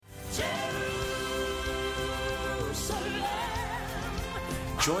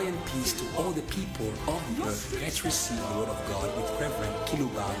Joy and peace to all the people of the earth. Let's receive the word of God with Reverend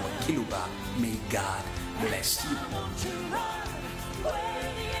Kiluba or Kiluba. May God bless you.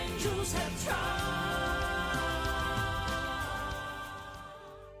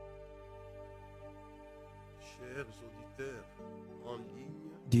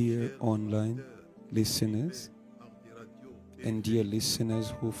 Dear online listeners and dear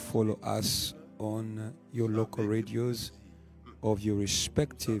listeners who follow us on your local radios of your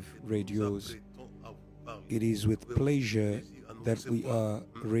respective radios, it is with pleasure that we are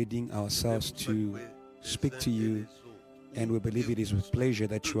readying ourselves to speak to you, and we believe it is with pleasure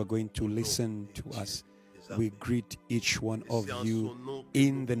that you are going to listen to us. We greet each one of you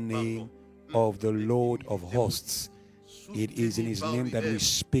in the name of the Lord of hosts. It is in his name that we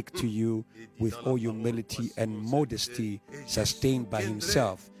speak to you with all humility and modesty, sustained by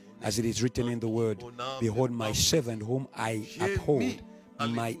himself, as it is written in the word, behold my servant whom I uphold,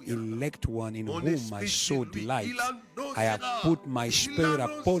 my elect one in whom my soul delights. I have put my spirit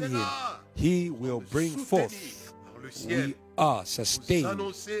upon him. He will bring forth. We are sustained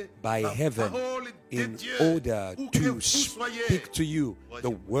by heaven in order to speak to you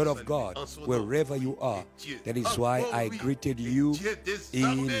the word of God wherever you are. That is why I greeted you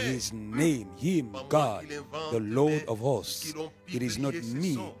in his name, him, God, the Lord of hosts. It is not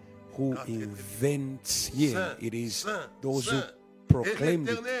me who invents here. It is those who proclaimed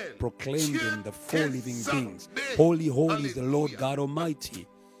in the four living beings. Holy, holy is the Lord God Almighty,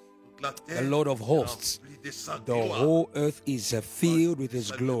 the Lord of hosts. The whole earth is filled with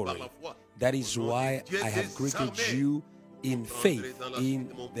his glory. That is why I have greeted you in faith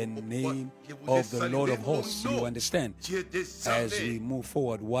in the name of the Lord of hosts. You understand? As we move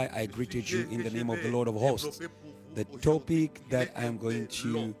forward, why I greeted you in the name of the Lord of hosts. The topic that I'm going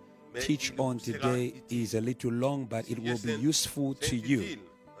to teach on today is a little long, but it will be useful to you.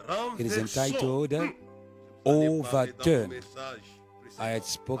 It is entitled Overturn. I had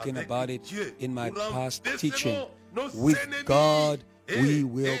spoken about it in my past teaching. With God, we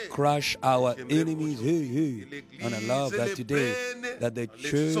will crush our enemies. And I love that today, that the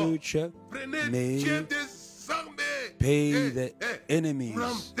church may pay the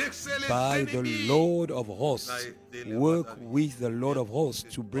enemies by the Lord of hosts. Work with the Lord of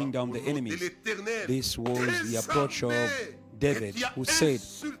hosts to bring down the enemies. This was the approach of David, who said,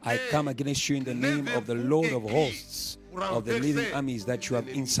 I come against you in the name of the Lord of hosts, of the living armies that you have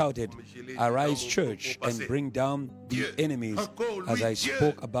insulted. Arise, church, and bring down the enemies, as I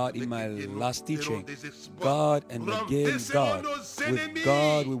spoke about in my last teaching. God and again God. With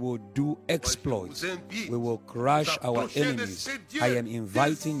God we will do exploits. We will crush our enemies. I am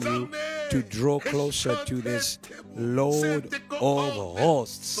inviting you to draw closer to this Lord of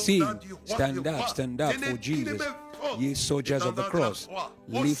hosts. Sing, stand up for Jesus. Ye soldiers of the cross,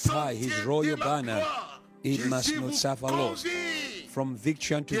 lift high his royal banner. It must not suffer loss. From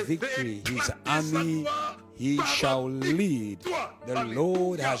victory unto victory, his army he shall lead. The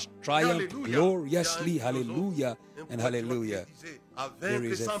Lord has triumphed gloriously. Hallelujah and hallelujah. There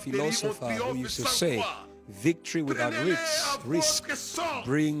is a philosopher who used to say, victory without risk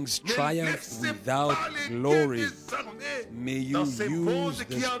brings triumph without glory. May you use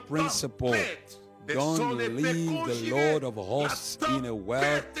this principle. Don't leave the Lord of hosts in a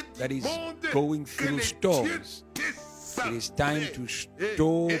world that is going through storms. It is time to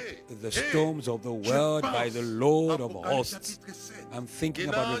stop the storms of the world by the Lord of hosts. I'm thinking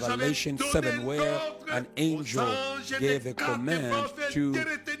about Revelation 7, where an angel gave a command to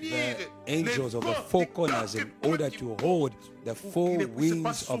the angels of the four corners in order to hold the four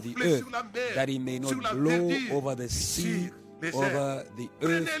winds of the earth, that he may not blow over the sea, over the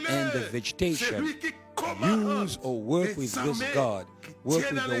earth and the vegetation. Use or work with this God. Work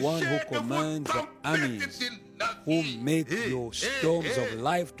with the one who commands the armies, who make your storms of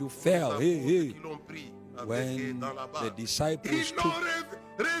life to fail. When the disciples took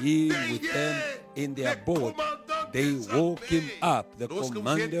him with them in their boat, they woke him up, the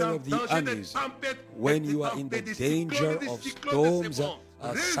commander of the armies. When you are in the danger of storms,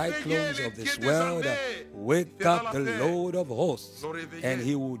 cyclones of this world, wake up the Lord of hosts, and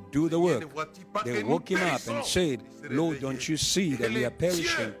he will do the work. They woke him up and said, Lord, don't you see that we are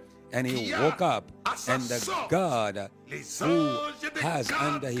perishing? And he woke up, and the God who has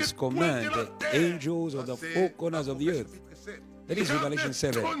under his command the angels of the four corners of the earth, that is Revelation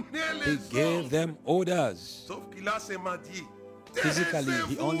 7, he gave them orders. Physically,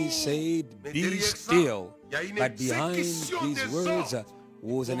 he only said, be still. But behind these words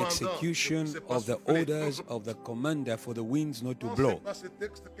was an execution of the orders of the commander for the winds not to blow.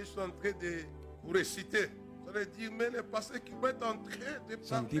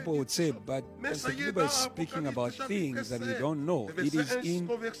 Some people would say, but Pastor Gilbert is speaking about things that we don't know. It is in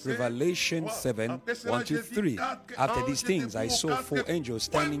Revelation 7, 1 to 3. After these things, I saw 4 angels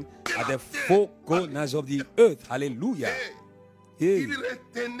standing at the 4 corners of the earth. Hallelujah. Hey.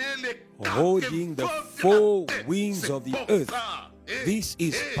 Holding the 4 wings of the earth. This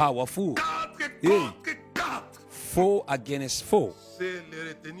is powerful. Hey. 4 against 4.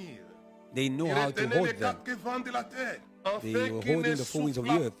 They know how to hold them. They were holding the 4 winds of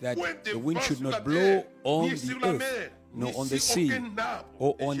the earth, that the wind should not blow on the earth, nor on the sea,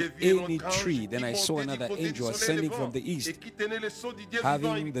 or on any tree. Then I saw another angel ascending from the east,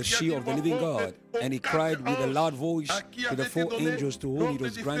 having the shield of the living God. And he cried with a loud voice to the 4 angels to whom it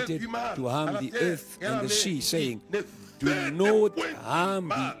was granted to harm the earth and the sea, saying, do not harm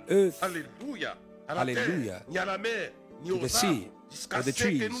the earth, hallelujah, to the sea, or the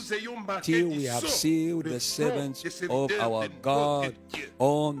trees, till we have sealed the servants of our God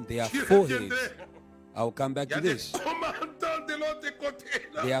on their foreheads. I'll come back to this.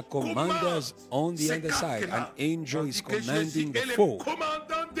 There are commanders on the other side. An angel is commanding the 4.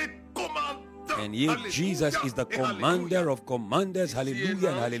 And yet Jesus is the commander of commanders. Hallelujah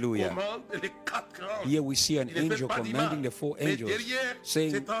and hallelujah. Here we see an angel commanding the 4 angels,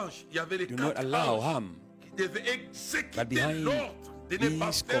 saying, do not allow harm. But behind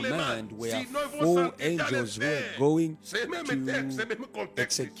this command were 4 angels who were going to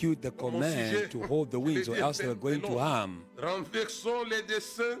execute the command to hold the wings, or else they were going to harm.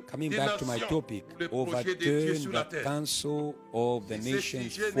 Coming back to my topic, overturn the counsel of the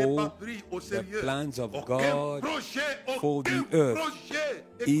nations for the plans of God for the earth.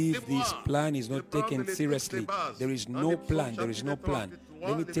 If this plan is not taken seriously, there is no plan. There is no plan.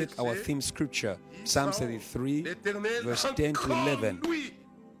 Let me take our theme scripture, Psalm 33, verse 10 to 11.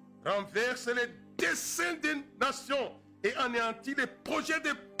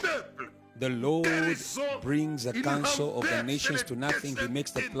 The Lord brings the counsel of the nations to nothing. He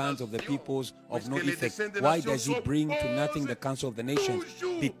makes the plans of the peoples of no effect. Why does he bring to nothing the counsel of the nations?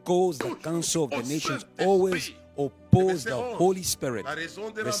 Because the counsel of the nations always oppose the Holy Spirit.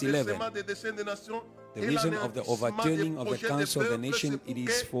 Verse 11. The reason of the overturning of the counsel of the nation, it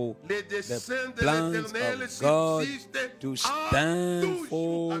is for the plans of God to stand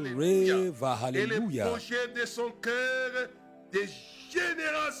forever. Hallelujah.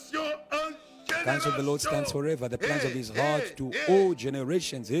 The counsel of the Lord stands forever. The plans of his heart to all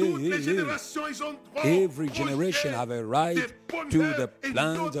generations. Every generation have a right to the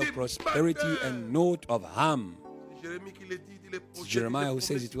plans of prosperity and not of harm. It's Jeremiah who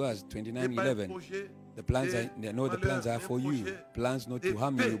says it to us, 29:11. The plans the plans are for you. Plans not to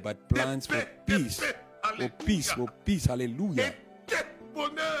harm you, but plans for peace. For peace, for peace. Hallelujah.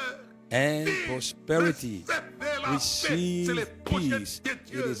 And prosperity. Receive peace. It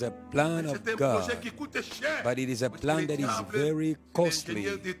is a plan of God, but it is a plan that is very costly,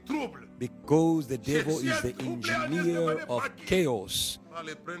 because the devil is the engineer of chaos,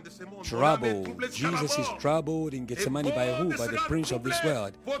 trouble. Jesus is troubled in Gethsemane by who? By the prince of this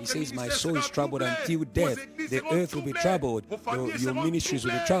world. He says, my soul is troubled until death. The earth will be troubled. Your ministries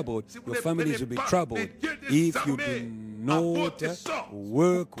will be troubled. Your families will be troubled. If you do not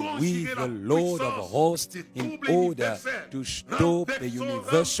work with the Lord of hosts in order to stop the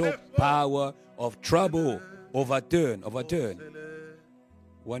universal power of trouble. Overturn, overturn.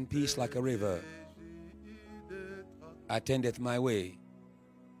 One peace like a river attendeth my way.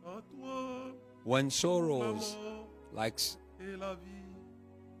 When sorrows like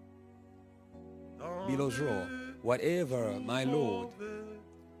billows roar, whatever, my Lord,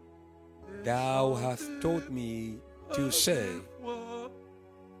 thou hast taught me to say,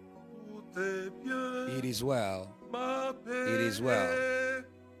 it is well, it is well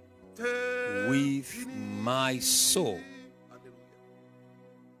with my soul.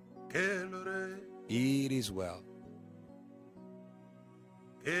 It is well.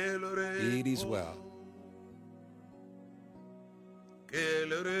 It is well.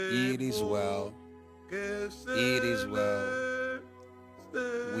 It is well. It is well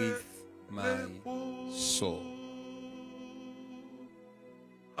with my soul.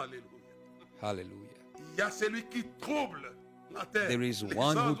 Hallelujah. There is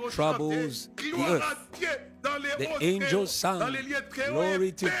one who troubles the earth. The angels sang,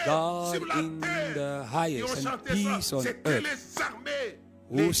 glory to God in the highest, and peace on earth.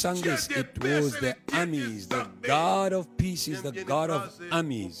 Who sang this? It was the armies. The God of peace is the God of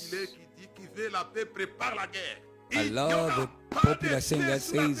armies. I love the popular saying that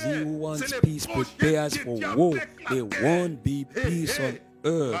says, he who wants peace prepares for war. There won't be peace on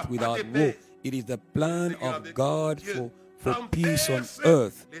earth without war. It is the plan of God for peace on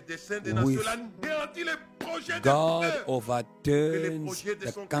earth. With God overturns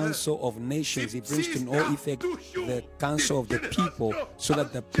the counsel of nations. He brings to no effect the counsel of the people, so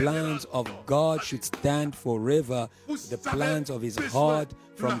that the plans of God should stand forever, the plans of his heart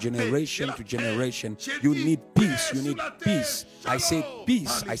from generation to generation. You need peace. You need peace. I say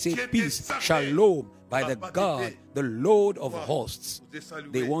peace. I say peace. Shalom. By the God, the Lord of hosts.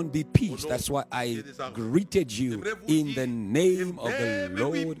 There won't be peace. That's why I greeted you in the name of the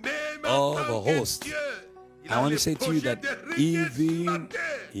Lord of hosts. I want to say to you that even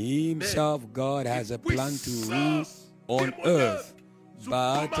himself, God has a plan to rule on earth.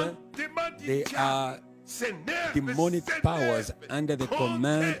 But there are demonic powers under the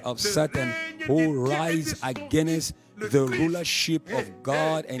command of Satan who rise against the rulership of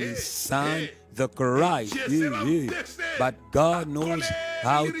God and his Son, the Christ. But God knows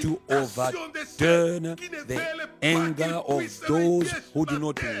how to overturn the anger of those who do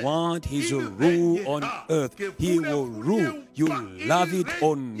not want his rule on earth. He will rule. You love it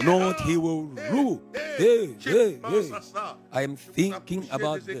or not, he will rule. I am thinking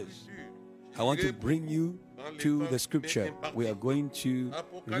about this. I want to bring you to the scripture. We are going to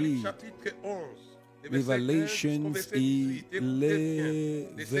read Revelations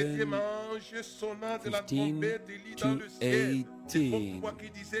 11, 15 to 18.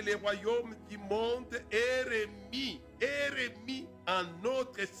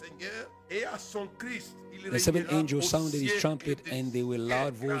 The seventh angel sounded his trumpet, and there were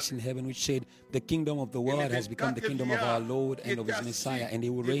loud voice in heaven which said, the kingdom of the world has become the kingdom of our Lord and of his Messiah, and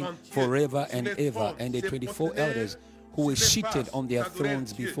he will reign forever and ever. And the 24 elders who were seated on their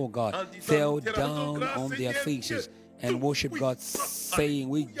thrones before God fell down on their faces and worshiped God, saying,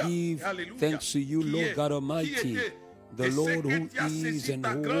 we give thanks to you, Lord God Almighty, the Lord who is and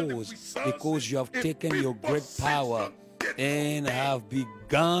who was, because you have taken your great power and have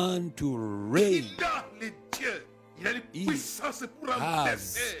begun to reign. He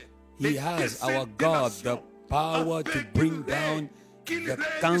has, our God, the power to bring down the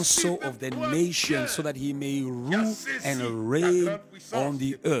counsel of the nation, so that he may rule and reign on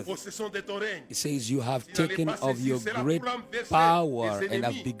the earth. It says, you have taken of your great power and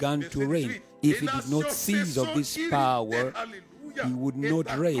have begun to reign. If he did not seize of this power, he would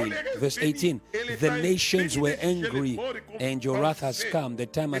not reign. Verse 18, the nations were angry, and your wrath has come. The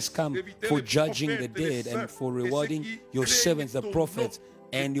time has come for judging the dead and for rewarding your servants, the prophets,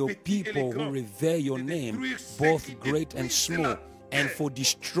 and your people who revere your name, both great and small, and for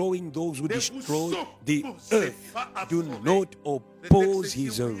destroying those who destroy the earth. Do not oppose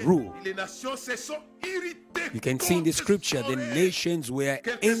his rule. You can see in the scripture, the nations were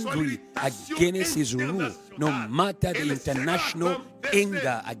angry against his rule. No matter the international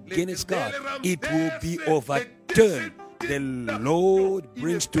anger against God, it will be overturned. The Lord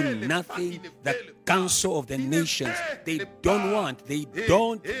brings to nothing the counsel of the nations. They don't want. They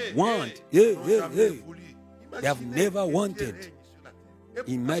have never wanted.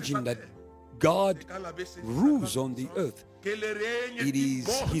 Imagine that God rules on the earth. It is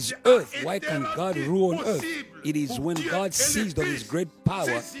his earth. Why can God rule on earth? It is when God seized of his great power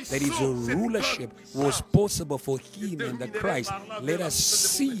that his rulership was possible for him and the Christ. Let us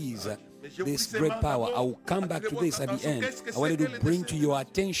seize this great power. I will come back to this at the end. I wanted to bring to your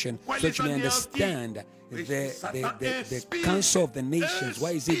attention so that you may understand the counsel of the nations.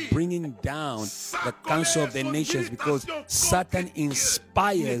 Why is it bringing down the counsel of the nations? Because Satan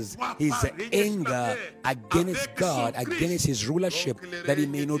inspires his anger against God, against his rulership, that he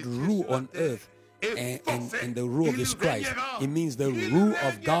may not rule on earth and the rule of his Christ. It means the rule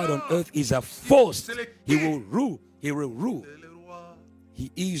of God on earth is a force. He will rule. He will rule.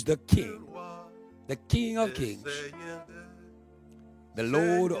 He is the King of kings, the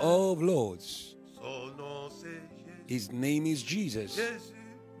Lord of lords. His name is Jesus.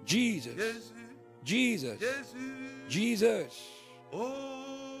 Jesus. Jesus. Jesus.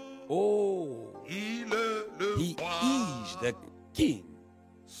 Oh, he is the King.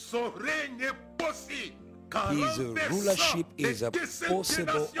 His rulership is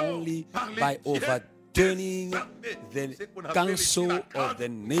possible only by overturning the counsel of the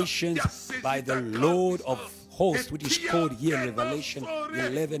nations by the Lord of hosts, which is called here in Revelation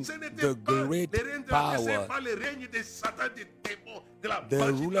 11, the great power.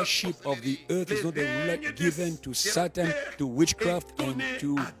 The rulership of the earth is not the ruler given to Satan, to witchcraft, and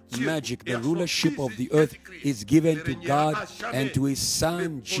to magic. The rulership of the earth is given to God and to his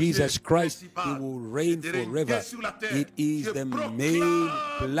Son, Jesus Christ. He will reign forever. It is the main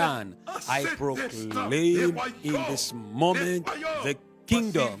plan. I proclaim in this moment the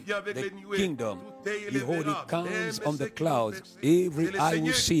kingdom, behold, he comes on the clouds. Every eye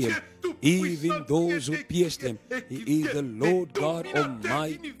will see him, even those who pierced him. He is the Lord God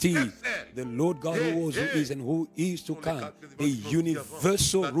Almighty, the Lord God who was, who is, and who is to come, the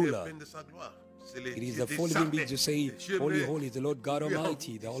universal ruler. It is the four living beings who say, holy, holy is the Lord God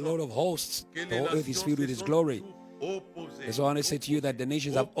Almighty, the Lord of hosts. The whole earth is filled with his glory. That's why I want to say to you that the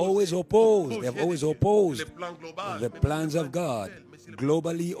nations have always opposed. They have always opposed the plans of God,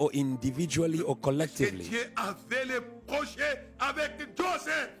 globally or individually or collectively.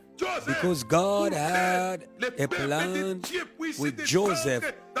 Because God had a plan with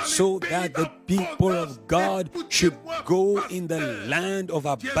Joseph so that the people of God should go in the land of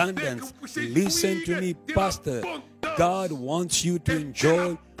abundance. Listen to me, Pastor. God wants you to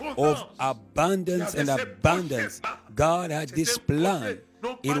enjoy of abundance and abundance. God had this plan.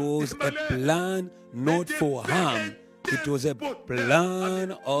 It was a plan not for harm. It was a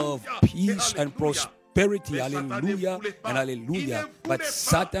plan of peace and prosperity. Hallelujah and hallelujah. But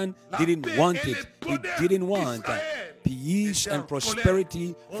Satan didn't want it. He didn't want peace and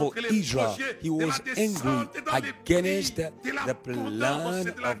prosperity for Israel. He was angry against the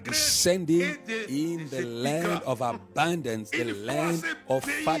plan of descending in the land of abundance, the land of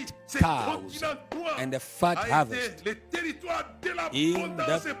fat cows and the fat harvest. In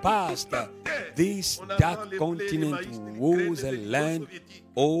the past, this dark continent was a land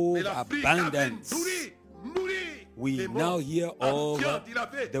of abundance. We now hear of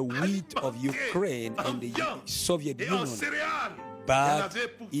the wheat of Ukraine and the Soviet Union. But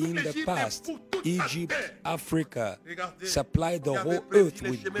in the past, Egypt, Africa supplied the whole earth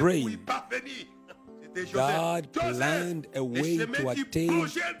with grain. God planned a way to attain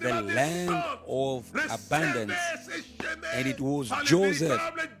the land of abundance. And it was Joseph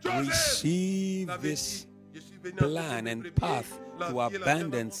who received this plan and path to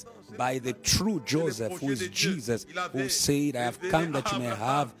abundance by the true Joseph, who is Jesus, who said, I have come that you may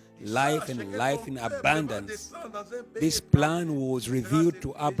have life and life in abundance. This plan was revealed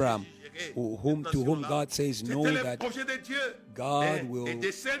to Abraham, to whom God says, know that God will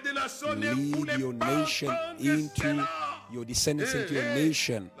lead your nation into your descendants into a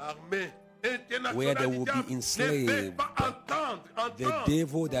nation where they will be enslaved. The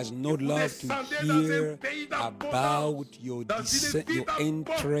devil does not love to hear about your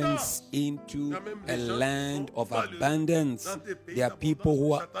entrance into a land of abundance. There are people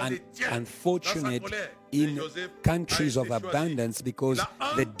who are unfortunate in countries of abundance because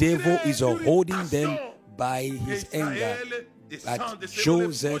the devil is holding them by his anger. But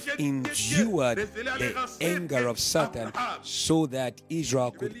Joseph endured the anger of Satan so that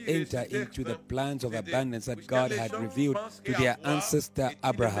Israel could enter into the plans of abundance that God had revealed to their ancestor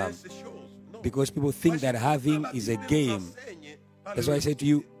Abraham. Because people think that having is a game. That's why I say to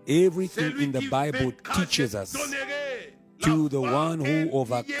you, everything in the Bible teaches us, to the one who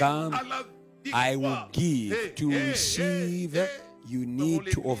overcomes, I will give. To receive, you need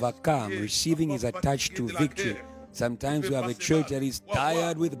to overcome. Receiving is attached to victory. Sometimes we have a church that is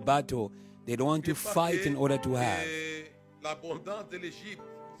tired with battle. They don't want to fight in order to have. L'abondance de l'Égypte,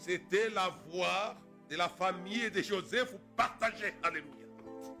 c'était la voix de la famille de Joseph partagée. Alléluia.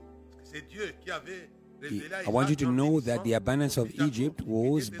 C'est Dieu qui avait révélé. I want you to know that the abundance of Egypt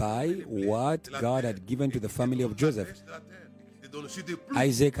was by what God had given to the family of Joseph.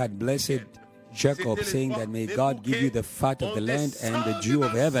 Isaac had blessed Jacob, saying that may God give you the fat of the land and the dew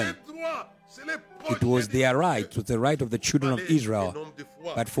of heaven. It was their right, it was the right of the children of Israel.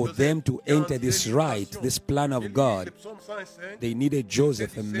 But for them to enter this right, this plan of God, they needed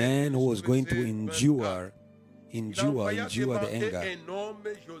Joseph, a man who was going to endure the anger.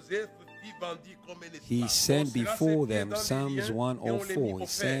 He sent before them, Psalms 104, he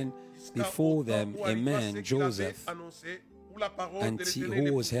sent before them a man, Joseph,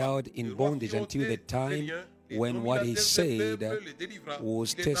 who was held in bondage until the time when what he said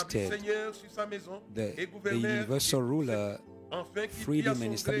was tested. The universal ruler freed him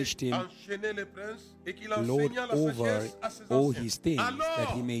and established him Lord over all his things, that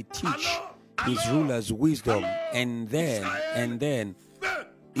he may teach his rulers wisdom. And then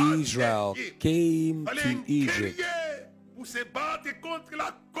Israel came to Egypt.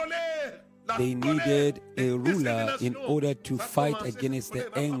 They needed a ruler in order to fight against the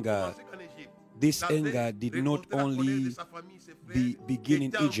anger. This anger did not only begin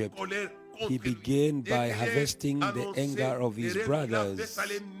in Egypt. He began by harvesting the anger of his brothers.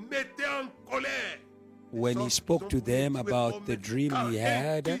 When he spoke to them about the dream he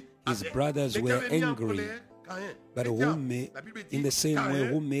had, his brothers were angry. But in the same way,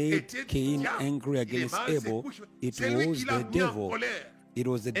 who made Cain angry against Abel? It was the devil. It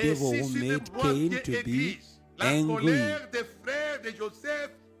was the devil who Ainsi, made suivez-moi, Cain bien to be Église. La angry. colère des frères de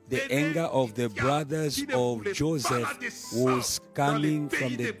Joseph The venait anger of the d'Israël, brothers qui ne of voulait pas Joseph la descente was dans les coming pays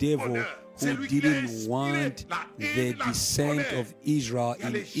from des the devil bonheurs. C'est who lui qui a didn't inspiré want la the haine, la descent colère. of Israel Il y a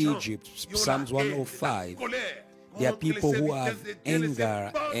in les gens Egypt. qui ont Psalms la haine, 105. la colère There are contre les people who serviteurs have de Dieu, les anger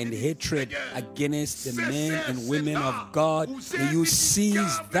servants and du hatred Seigneur. against the men Cessez and women cela. of God. Vous May you êtes seize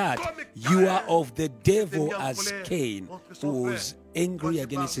éducables that comme you are Caïn. of the devil mis en as colère Cain, contre son who frère. was angry Quand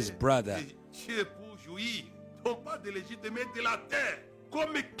against tu his parlais brother. de Dieu pour jouir, non pas de l'Égypte, mais de la terre,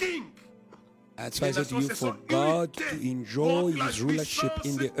 comme king. That's why I said to you, for God to enjoy his rulership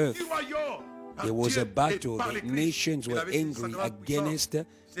in the earth. There was a battle. The nations were angry against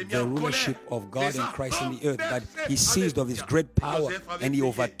the rulership of God and Christ in the earth, but he seized of his great power and he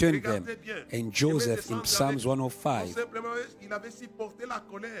overturned them. And Joseph in Psalms 105,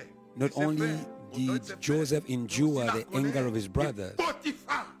 not only did Joseph endure the anger of his brothers,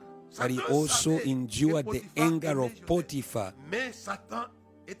 but he also endured the anger of Potiphar.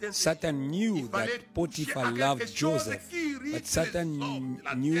 Satan knew that Potiphar loved Joseph, but Satan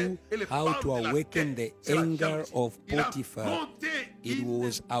knew how to awaken the anger of Potiphar. It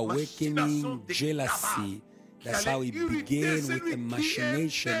was awakening jealousy. That's how he began with a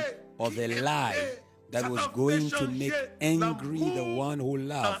machination of a lie that was going to make angry the one who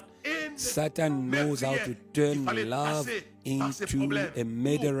loved. Satan knows how to turn love into a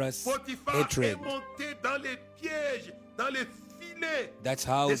murderous hatred. That's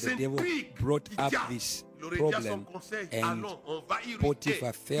how the devil brought up this problem, and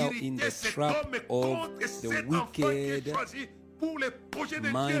Potiphar fell in the trap of the wicked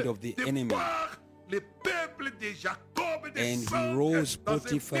mind of the enemy. And he rose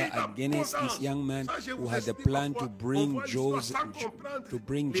Potiphar against this young man who had a plan to bring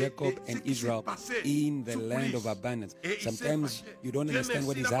Jacob and Israel in the land of abundance. Sometimes you don't understand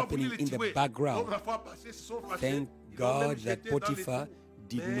what is happening in the background. Thank God that Potiphar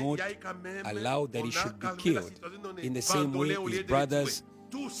did not allow that he should be killed. In the same way, his brothers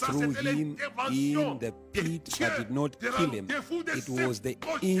threw him in the pit but did not kill him. It was the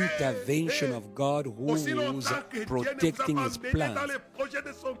intervention of God who was protecting his plans.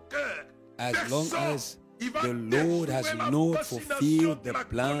 As long as the Lord has not fulfilled the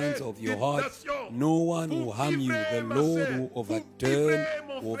plans of your heart, no one will harm you. The Lord will overturn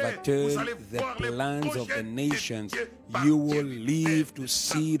the plans of the nations. You will live to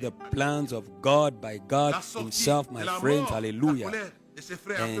see the plans of God by God himself, my friends. Hallelujah.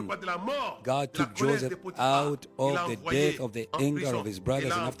 And God took Joseph out of the death of the anger of his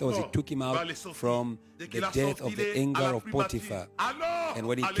brothers, and afterwards he took him out from the death of the anger of Potiphar. And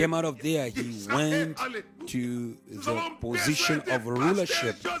when he came out of there, he went to the position of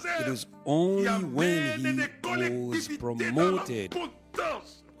rulership. It was only when he was promoted.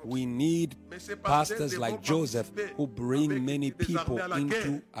 We need pastors like Joseph who bring many people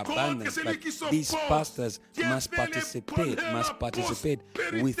into abundance. But these pastors must participate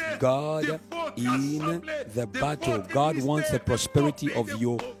with God in the battle. God wants the prosperity of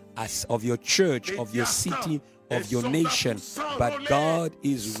your church, of your city, of your nation. But God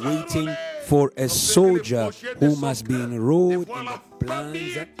is waiting for a soldier who must be enrolled in the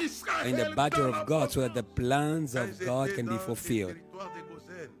plans in the battle of God so that the plans of God can be fulfilled.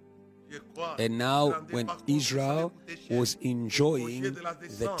 And now, when Israel was enjoying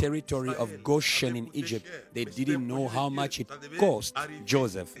the territory of Goshen in Egypt, they didn't know how much it cost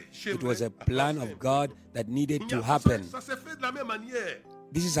Joseph. It was a plan of God that needed to happen.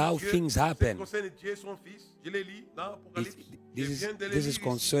 This is how things happen. This is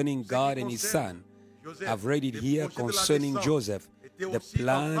concerning God and His Son. I've read it here concerning Joseph. The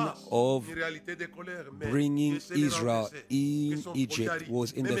plan of bringing Israel in Egypt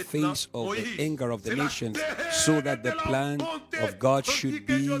was in the face of the anger of the nations, so that the plan of God should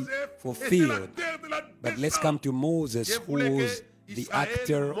be fulfilled. But let's come to Moses, who was the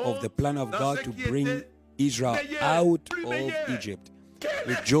actor of the plan of God to bring Israel out of Egypt.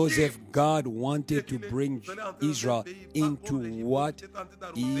 With Joseph, God wanted to bring Israel into what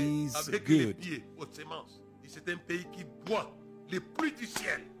is good.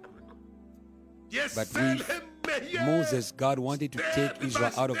 But with Moses, God wanted to take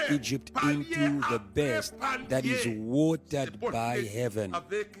Israel out of Egypt into the best that is watered by heaven.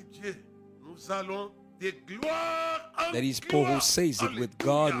 That is Paul who says it. With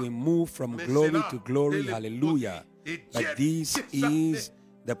God we move from glory to glory. Hallelujah. But this is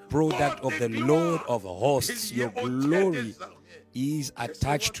the product of the Lord of hosts. Your glory is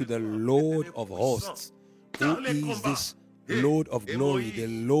attached to the Lord of hosts. Who is this Lord of glory? The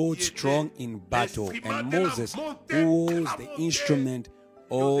Lord strong in battle. And Moses, who was the instrument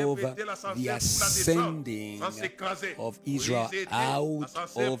of the ascending of Israel out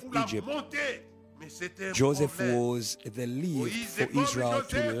of Egypt. Joseph was the lift for Israel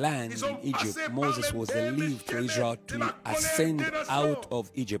to land in Egypt. Moses was the lift for Israel to ascend out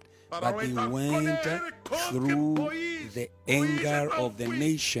of Egypt. But they went through the anger of the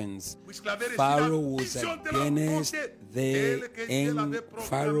nations. Pharaoh was against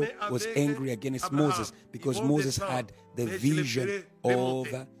Pharaoh was angry against Moses because Moses had the vision of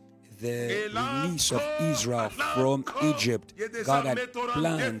the release of Israel from Egypt. God had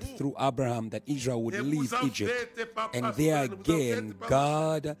planned through Abraham that Israel would leave Egypt. And there again,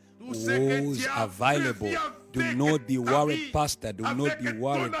 God was available. Do not be worried, pastor. Do not be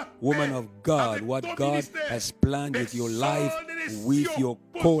worried, woman of God. What God has planned with your life, with your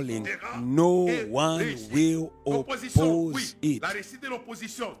calling, no one will oppose it.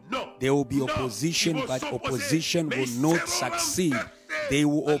 There will be opposition, but opposition will not succeed. They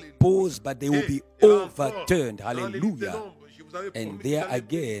will oppose, but they will be overturned. Hallelujah. And there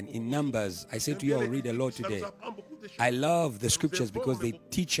again, in Numbers, I say to you, I'll read a lot today. I love the scriptures because they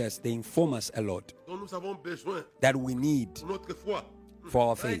teach us, they inform us a lot that we need for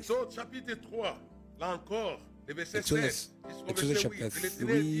our faith. Exodus chapter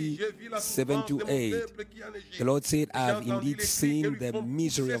 3, 7 to 8. The Lord said, I have indeed seen the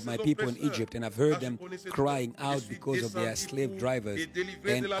misery of my people in Egypt, and I've heard them crying out because of their slave drivers,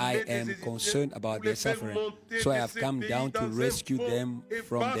 and I am concerned about their suffering. So I have come down to rescue them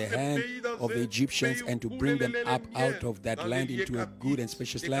from the hand of the Egyptians and to bring them up out of that land into a good and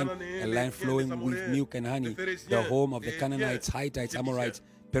spacious land, a land flowing with milk and honey, the home of the Canaanites, Hittites, Amorites,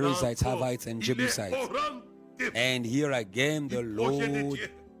 Perizzites, Hivites, and Jebusites. And here again the Lord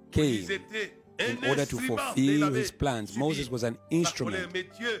came in order to fulfill his plans. Moses was an instrument,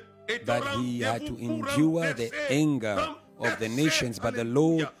 but he had to endure the anger of the nations. But the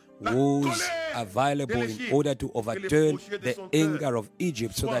Lord was available in order to overturn the anger of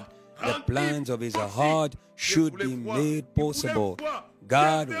Egypt so that the plans of his heart should be made possible.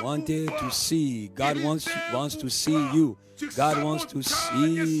 God wanted to see. God wants to see you. God wants to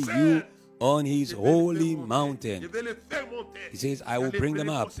see you on his holy mountain. He says, I will bring them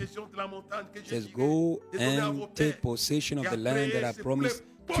up. He says, go and take possession of the land that I promised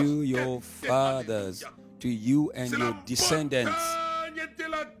to your fathers, to you and your descendants.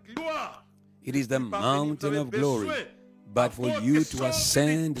 It is the mountain of glory. But for you to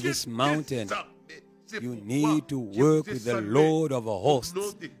ascend this mountain, you need to work with the Lord of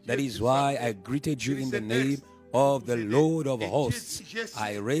hosts. That is why I greeted you in the name of the Lord of hosts.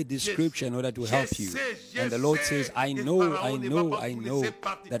 I read this scripture in order to help you. And the Lord says, I know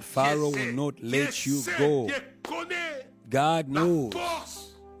that Pharaoh will not let you go. God knows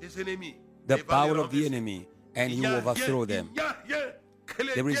the power of the enemy, and he will overthrow them.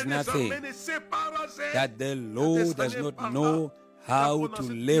 There is nothing that the Lord does not know how to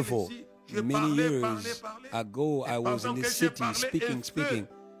level. Many years ago, I was in this city speaking,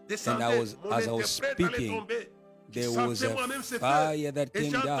 and as I was speaking, there was a fire that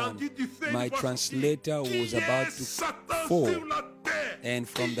came down. My translator was about to fall. And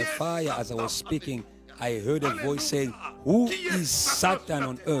from the fire, as I was speaking, I heard a voice saying, who is Satan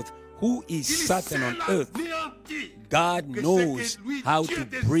on earth? Who is Satan on earth? God knows how to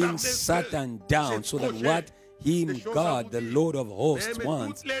bring Satan down so that what him, God, the Lord of hosts,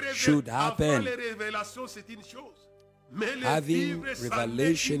 wants should happen. Having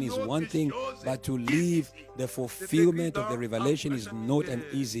revelation is one thing, but to live the fulfillment of the revelation is not an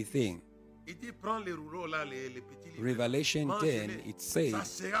easy thing. Revelation 10, it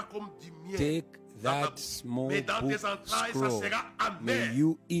says, take that small book scroll. May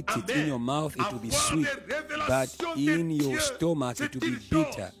you eat it in your mouth, it will be sweet, but in your stomach it will be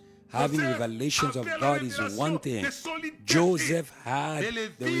bitter. Having revelations of God is one thing. Joseph had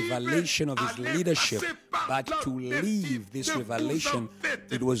the revelation of his leadership, but to live this revelation,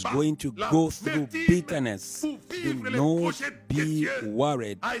 it was going to go through bitterness. Do not be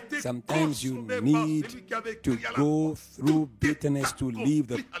worried. Sometimes you need to go through bitterness to live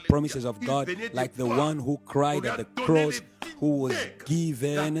the promises of God, like the one who cried at the cross, who was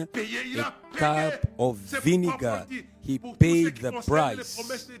given a cup of vinegar. He paid the price.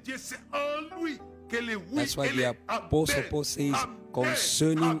 That's why the Apostle Paul says,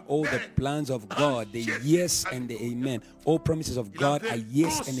 concerning all the plans of God, the yes and the amen. All promises of God are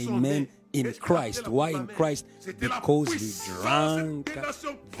yes and amen in Christ. Why in Christ? Because he drank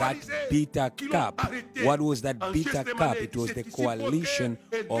that bitter cup. What was that bitter cup? It was the coalition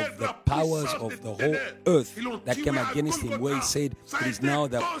of the powers of the whole earth that came against him, where he said, it is now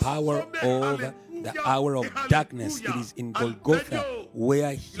the power of the hour of darkness. It is in Golgotha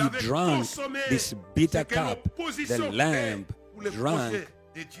where he drank this bitter cup, the Lamb drank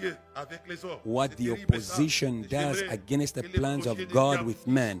what the opposition does against the plans of God with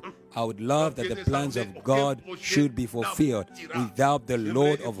man. I would love that the plans of God should be fulfilled. Without the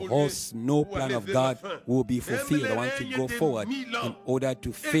Lord of hosts, no plan of God will be fulfilled. I want to go forward in order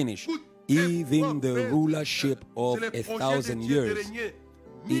to finish. Even the rulership of 1,000 years,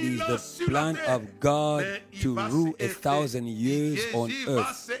 it is the plan of God to rule 1,000 years on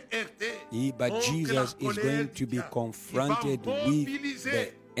earth. But Jesus is going to be confronted with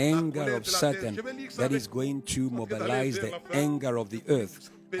the anger of Satan that is going to mobilize the anger of the earth.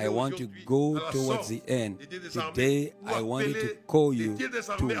 I want to go towards the end. Today, I wanted to call you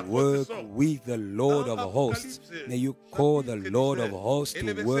to work with the Lord of hosts. May you call the Lord of hosts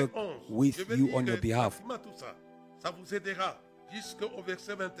to work with you on your behalf.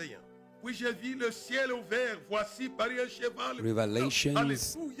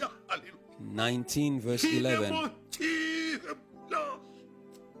 Revelations 19 verse 11.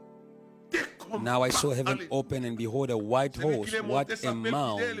 Now I saw heaven open, and behold, a white horse. What a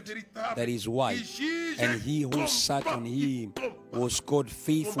mount that is white! And he who sat on him was called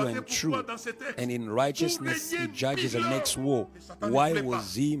Faithful and True, and in righteousness he judges and makes war. Why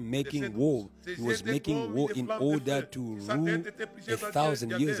was he making war? He was making war in order to rule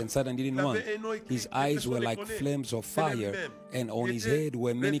 1,000 years, and Satan didn't want. His eyes were like flames of fire, and on his head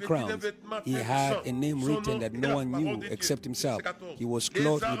were many crowns. He had a name written that no one knew except himself. He was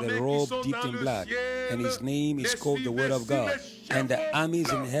clothed with a robe dipped in blood, and his name is called the Word of God. And the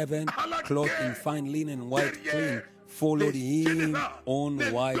armies in heaven, clothed in fine linen, white clean, followed him on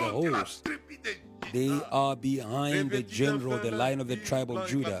white horse. They are behind the general, the Lion of the tribe of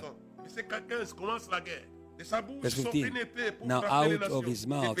Judah. Verse 15. Now out of his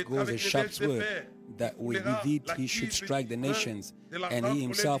mouth goes a sharp sword, that with it he should strike the nations, and he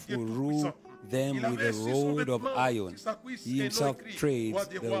himself will rule them with a rod of iron. He himself treads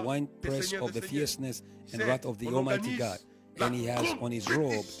the winepress of the fierceness and wrath of the Almighty God. And he has on his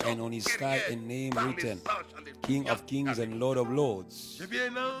robe and on his thigh a name written, King of Kings and Lord of Lords.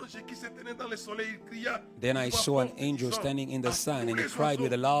 Then I saw an angel standing in the sun, and he cried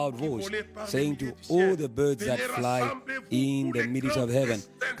with a loud voice, saying to all the birds that fly in the midst of heaven,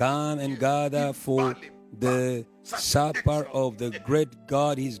 come and gather, for the supper of the great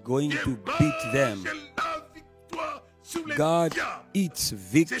God is going to beat them. God eats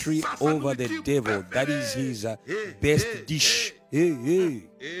victory over the devil. That is his best dish.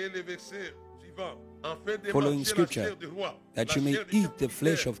 Following scripture, that you may eat the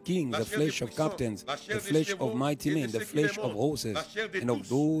flesh of kings, the flesh of captains, the flesh of mighty men, the flesh of horses, and of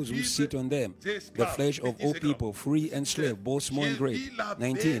those who sit on them, the flesh of all people, free and slave, both small and great.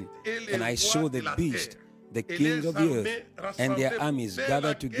 19. And I saw the beast, the king of the earth, and their armies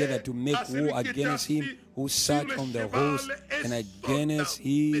gathered together to make war against him who sat on the horse and against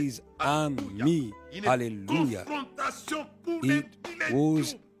his army. Hallelujah. It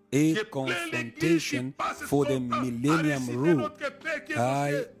was a confrontation for the millennium rule.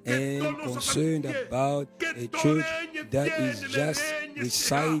 I am concerned about a church that is just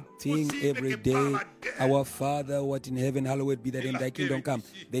reciting every day, Our Father who art in heaven, hallowed be thy name, thy kingdom come.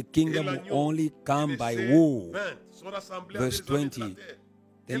 The kingdom will only come by war. Verse 20.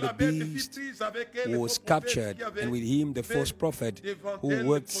 Then the beast was captured, and with him the false prophet who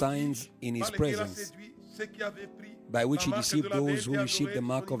worked signs in his presence, by which he deceived those who received the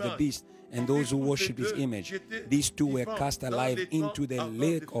mark of the beast and those who worshipped his image. These two were cast alive into the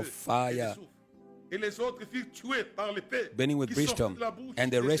lake of fire, burning with brimstone,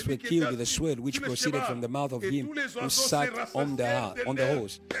 and the rest were killed with the sword which proceeded from the mouth of him who sat on the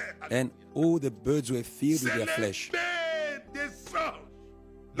horse. And all the birds were filled with their flesh.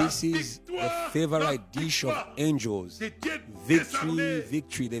 This is the favorite dish of angels. Victory,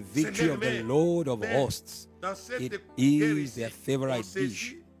 victory, the victory of the Lord of hosts. It is their favorite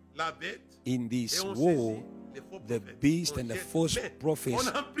dish. In this war, the beast and the false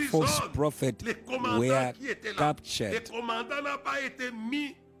prophet were captured.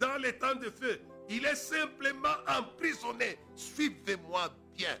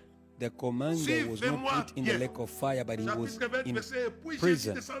 The commander was not put in the lake of fire, but he was in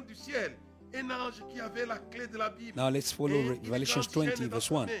prison. Now let's follow Revelation 20 verse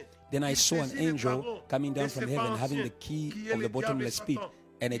 1. Then I saw an angel coming down from heaven, having the key of the bottomless pit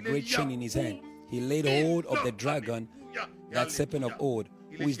and a great chain in his hand. He laid hold of the dragon, that serpent of old,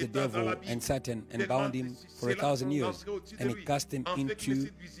 who is the devil and Satan, and bound him for 1,000 years. And he cast him into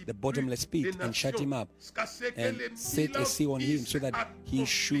the bottomless pit and shut him up and set a seal on him so that he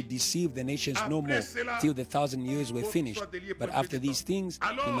should deceive the nations no more till the 1,000 years were finished. But after these things,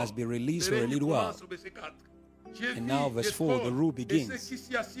 he must be released for a little while. And now verse 4, the rule begins.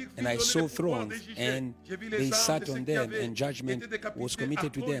 And I saw thrones, and they sat on them, and judgment was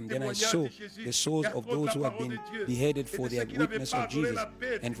committed to them. Then I saw the souls of those who had been beheaded for their witness of Jesus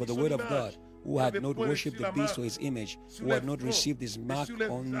and for the word of God, who had not worshipped the beast or his image, who had not received his mark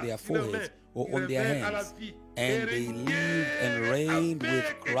on their foreheads or on their hands. And they lived and reigned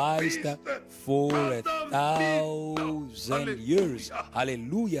with Christ for 1,000 years.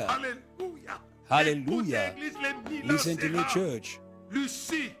 Hallelujah. Hallelujah. Listen to me, church. The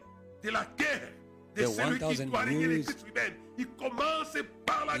 1,000 years is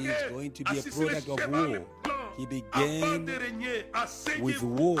going to be a product of war. He began with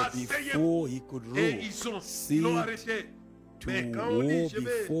war before he could rule. See to war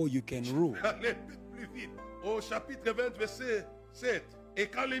before you can rule. Au chapitre 20, verset 7.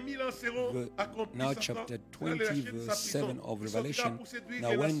 Now chapter 20 verse 7 of Revelation.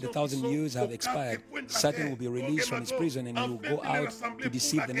 Now when the 1,000 years have expired, Satan will be released from his prison, and he will go out to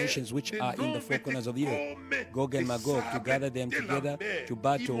deceive the nations which are in the four corners of the earth, Gog and Magog, to gather them together to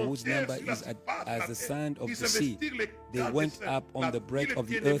battle, whose number is as the sand of the sea. They went up on the breadth of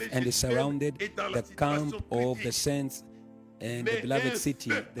the earth, and they surrounded the camp of the saints. And the beloved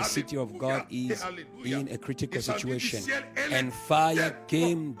city, the city of God, is in a critical situation. And fire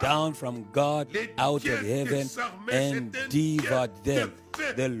came down from God out of heaven and devoured them.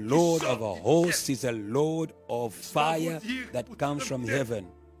 The Lord of hosts is a Lord of fire that comes from heaven.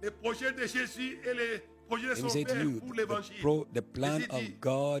 Let me say to you, the plan of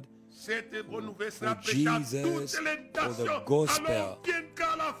God for Jesus, for the gospel. The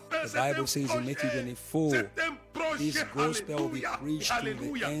Bible says in Matthew 24, this gospel will be preached to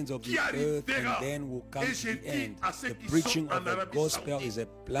the ends of the earth, and then will come to the end. The preaching of the gospel is a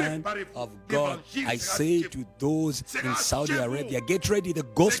plan of God. I say to those in Saudi Arabia, get ready, the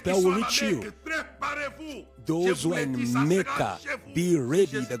gospel will reach you. Those who are in Mecca, be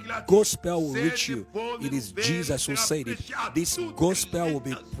ready, the gospel will reach you. It is Jesus who said it. This gospel will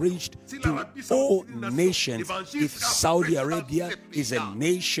be preached to all nations. If Saudi Arabia is a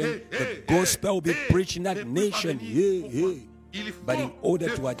nation, the gospel will be preached in that nation. But in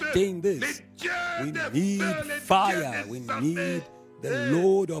order to attain this, we need fire. We need the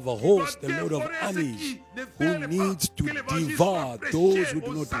Lord of hosts, the Lord of armies, who needs to devour those who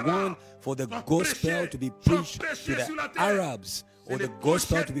do not want for the gospel to be preached to the Arabs, or the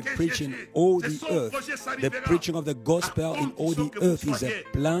gospel to be preached in all the earth. The preaching of the gospel in all the earth is a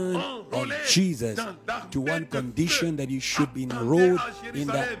plan of Jesus, to one condition, that you should be enrolled in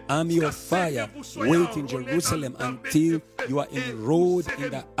the army of fire. Wait in Jerusalem until you are enrolled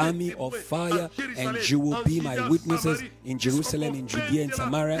in the army of fire, and you will be my witnesses in Jerusalem, in Judea and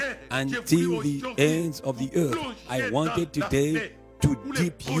Samaria, until the ends of the earth. I wanted today to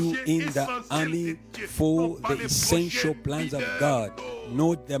dip you in the army for the essential plans of God,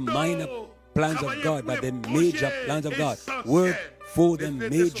 not the minor plans of God, but the major plans of God. Work for the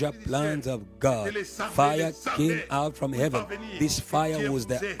major plans of God. Fire came out from heaven. This fire was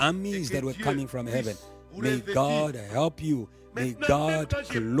the armies that were coming from heaven. May God help you. May God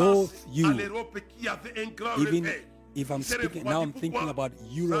clothe you. Even if I'm speaking now, I'm thinking about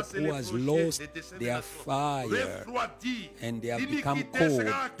Europe, who has lost their fire and they have become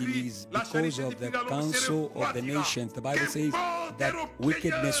cold. It is because of the Counsel of the Nations. The Bible says that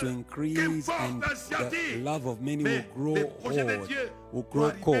wickedness will increase and the love of many will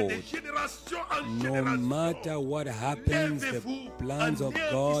grow cold. No matter what happens, the plans of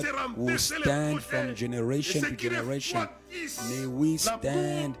God will stand from generation to generation. May we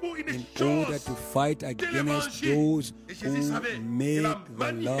stand in order to fight against those who make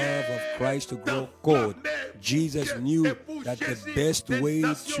the love of Christ to grow cold. Jesus knew that the best way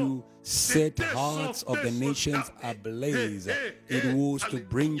to set hearts of the nations ablaze, it was to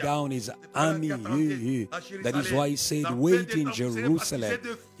bring down his army. That is why he said, wait in Jerusalem.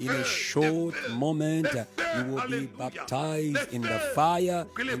 In a short moment, you will be baptized in the fire,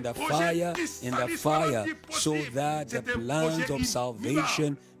 in the fire, in the fire, so that the plans of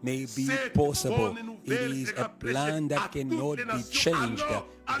salvation may be possible. It is a plan that cannot be changed.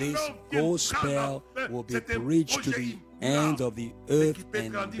 This gospel will be preached to the ends of the earth,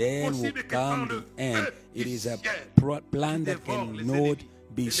 and then will come the end. It is a plan that cannot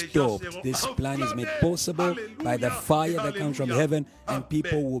be stopped. This plan is made possible by the fire that comes from heaven, and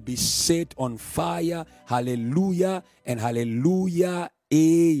people will be set on fire. Hallelujah and hallelujah.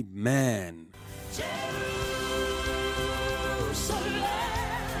 Amen.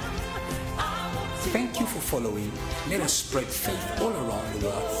 Thank you for following. Let us spread faith all around the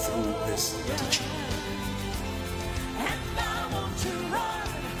world through this teaching.